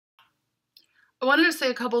I wanted to say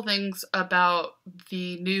a couple things about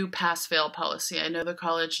the new pass-fail policy. I know the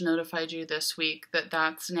college notified you this week that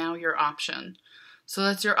that's now your option. So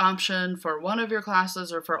that's your option for one of your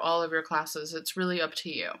classes or for all of your classes. It's really up to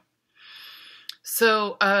you.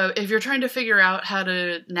 So if you're trying to figure out how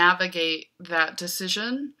to navigate that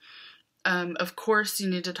decision, of course you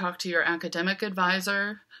need to talk to your academic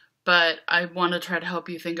advisor, but I want to try to help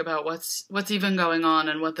you think about what's even going on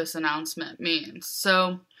and what this announcement means.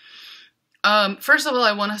 So first of all,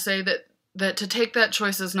 I want to say that to take that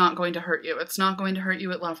choice is not going to hurt you. It's not going to hurt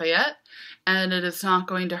you at Lafayette, and it is not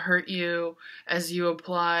going to hurt you as you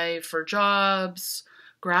apply for jobs,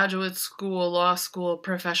 graduate school, law school,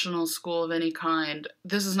 professional school of any kind.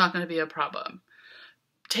 This is not going to be a problem.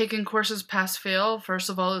 Taking courses pass-fail, first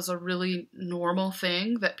of all, is a really normal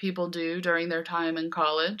thing that people do during their time in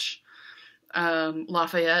college.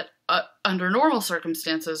 Lafayette, under normal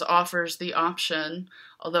circumstances, offers the option,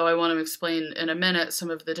 although I want to explain in a minute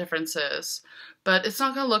some of the differences, but it's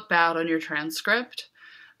not going to look bad on your transcript.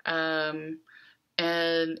 And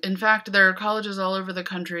in fact, there are colleges all over the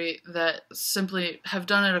country that simply have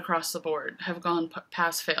done it across the board, have gone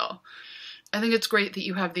pass-fail. I think it's great that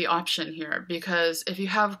you have the option here, because if you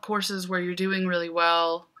have courses where you're doing really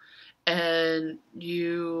well and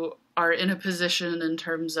you are in a position in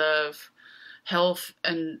terms of health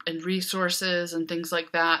and resources and things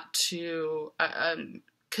like that to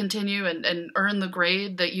continue and earn the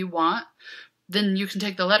grade that you want, then you can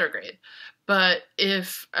take the letter grade. But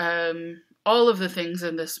if all of the things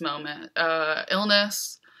in this moment,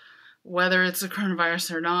 illness, whether it's a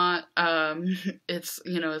coronavirus or not, it's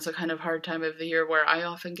a kind of hard time of the year where I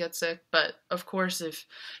often get sick. But of course,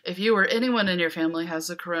 if you or anyone in your family has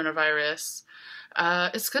the coronavirus,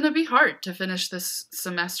 it's going to be hard to finish this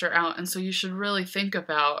semester out, and so you should really think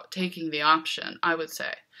about taking the option, I would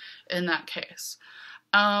say, in that case.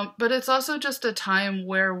 But it's also just a time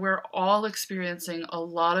where we're all experiencing a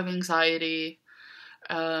lot of anxiety.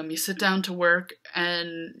 You sit down to work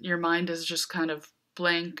and your mind is just kind of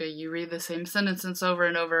blank. You read the same sentence over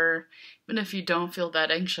and over. Even if you don't feel that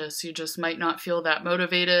anxious, you just might not feel that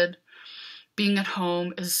motivated. Being at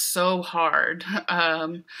home is so hard.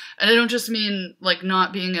 And I don't just mean like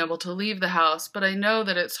not being able to leave the house, but I know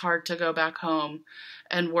that it's hard to go back home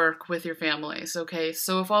and work with your families, okay?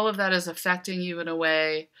 So if all of that is affecting you in a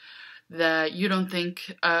way that you don't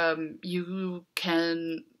think you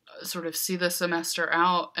can sort of see the semester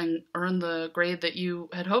out and earn the grade that you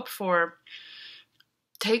had hoped for,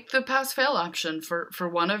 take the pass-fail option for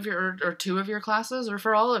one of your or two of your classes or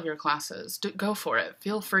for all of your classes. Go for it.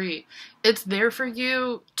 Feel free. It's there for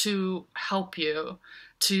you to help you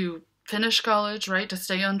to finish college, right? To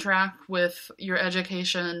stay on track with your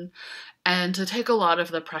education and to take a lot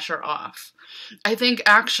of the pressure off. I think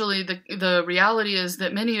actually the reality is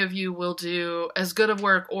that many of you will do as good of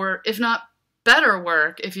work, or if not better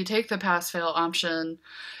work, if you take the pass-fail option,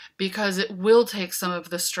 because it will take some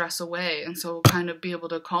of the stress away, and so it'll kind of be able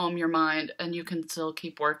to calm your mind and you can still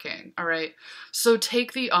keep working, all right? So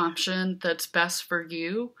take the option that's best for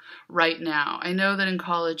you right now. I know that in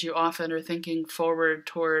college you often are thinking forward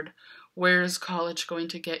toward where's college going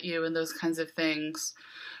to get you and those kinds of things,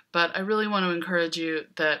 but I really want to encourage you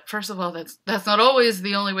that, first of all, that's not always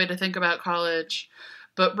the only way to think about college.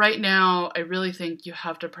 But right now, I really think you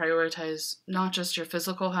have to prioritize not just your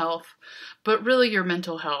physical health, but really your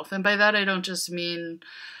mental health. And by that, I don't just mean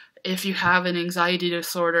if you have an anxiety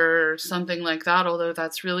disorder or something like that, although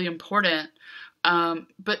that's really important,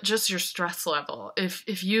 but just your stress level.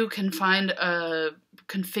 If you can find a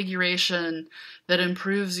configuration that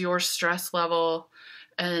improves your stress level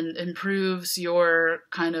and improves your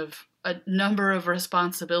kind of a number of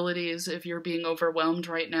responsibilities if you're being overwhelmed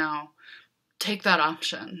right now, take that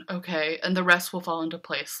option, okay? And the rest will fall into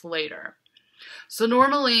place later. So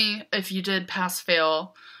normally, if you did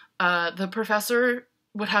pass-fail, the professor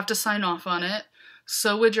would have to sign off on it,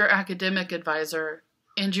 so would your academic advisor,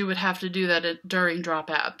 and you would have to do that during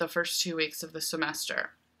drop-out, the first 2 weeks of the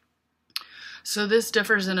semester. So this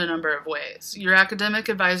differs in a number of ways. Your academic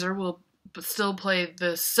advisor will still play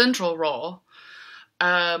the central role,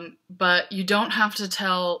 but you don't have to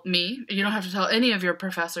tell me, you don't have to tell any of your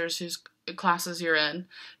professors whose classes you're in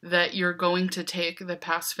that you're going to take the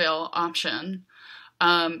pass-fail option.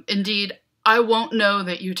 Indeed, I won't know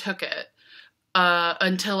that you took it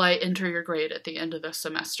until I enter your grade at the end of the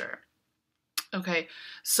semester. Okay,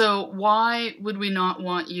 so why would we not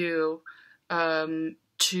want you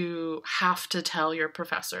to have to tell your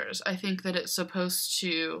professors? I think that it's supposed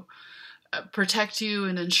to protect you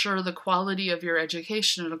and ensure the quality of your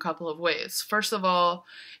education in a couple of ways. First of all,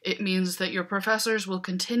 it means that your professors will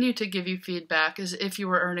continue to give you feedback as if you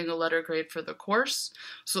were earning a letter grade for the course,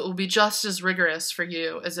 so it will be just as rigorous for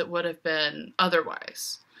you as it would have been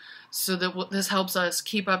otherwise. So that this helps us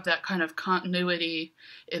keep up that kind of continuity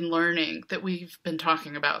in learning that we've been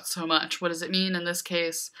talking about so much. What does it mean in this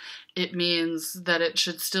case? It means that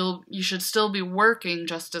you should still be working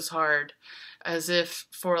just as hard as if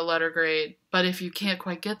for a letter grade, but if you can't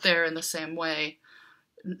quite get there in the same way,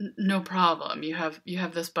 no problem. You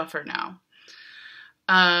have this buffer now.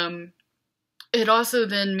 It also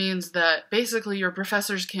then means that basically your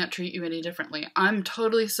professors can't treat you any differently. I'm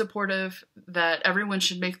totally supportive that everyone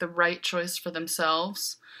should make the right choice for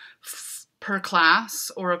themselves per class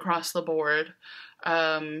or across the board,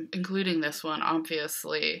 including this one,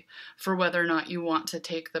 obviously, for whether or not you want to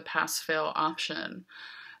take the pass-fail option.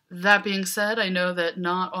 That being said, I know that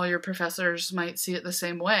not all your professors might see it the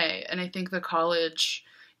same way, and I think the college,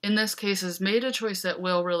 in this case, has made a choice that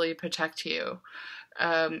will really protect you,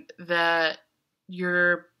 that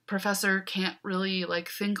your professor can't really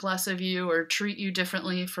think less of you or treat you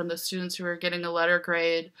differently from the students who are getting a letter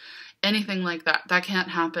grade, anything like that. That can't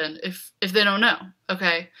happen if they don't know,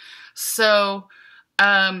 okay? So,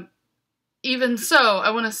 even so,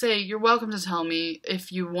 I want to say you're welcome to tell me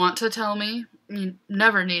if you want to tell me. You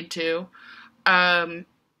never need to.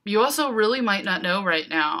 You also really might not know right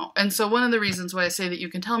now. And so one of the reasons why I say that you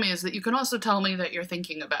can tell me is that you can also tell me that you're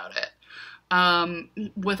thinking about it.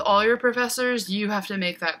 With all your professors, you have to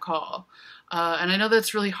make that call. And I know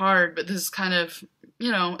that's really hard, but this is kind of,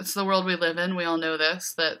 it's the world we live in. We all know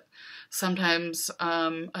this, that sometimes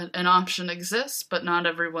an option exists, but not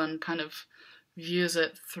everyone kind of views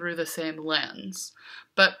it through the same lens.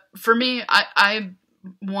 But for me, I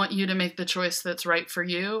want you to make the choice that's right for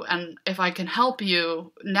you, and if I can help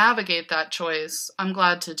you navigate that choice, I'm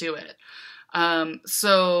glad to do it.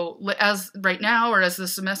 So as right now, or as the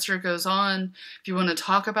semester goes on, if you want to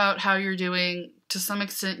talk about how you're doing, to some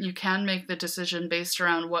extent you can make the decision based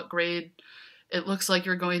around what grade it looks like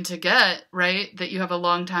you're going to get, right? That you have a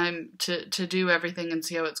long time to do everything and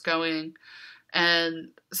see how it's going.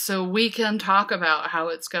 And so we can talk about how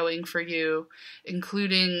it's going for you,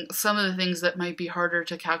 including some of the things that might be harder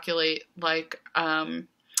to calculate, like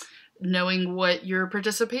knowing what your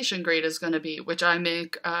participation grade is going to be, which I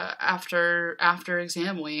make after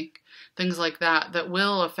exam week, things like that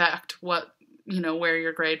will affect what, where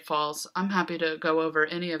your grade falls. I'm happy to go over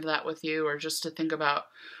any of that with you, or just to think about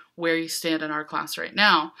where you stand in our class right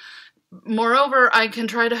now. Moreover, I can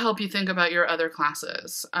try to help you think about your other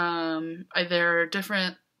classes. There are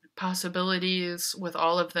different possibilities with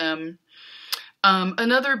all of them.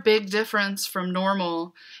 Another big difference from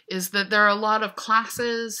normal is that there are a lot of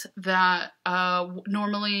classes that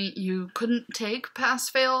normally you couldn't take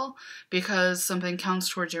pass-fail because something counts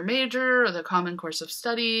towards your major or the common course of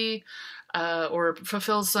study, or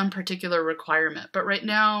fulfills some particular requirement. But right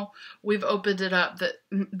now, we've opened it up that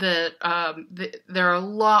there are a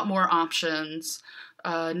lot more options.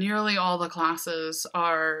 Nearly all the classes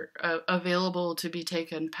are available to be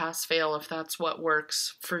taken pass-fail if that's what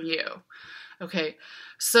works for you. Okay,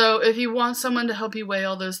 so if you want someone to help you weigh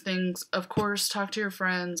all those things, of course, talk to your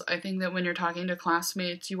friends. I think that when you're talking to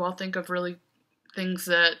classmates, you all think of really things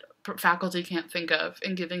that faculty can't think of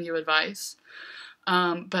in giving you advice.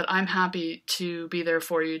 But I'm happy to be there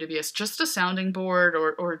for you, to be just a sounding board,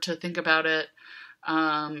 or to think about it,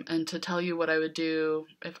 and to tell you what I would do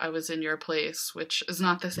if I was in your place, which is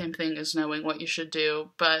not the same thing as knowing what you should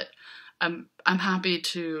do, but I'm happy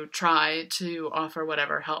to try to offer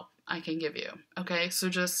whatever help I can give you. Okay, so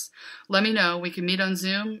just let me know. We can meet on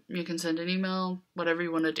Zoom, you can send an email, whatever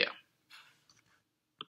you want to do.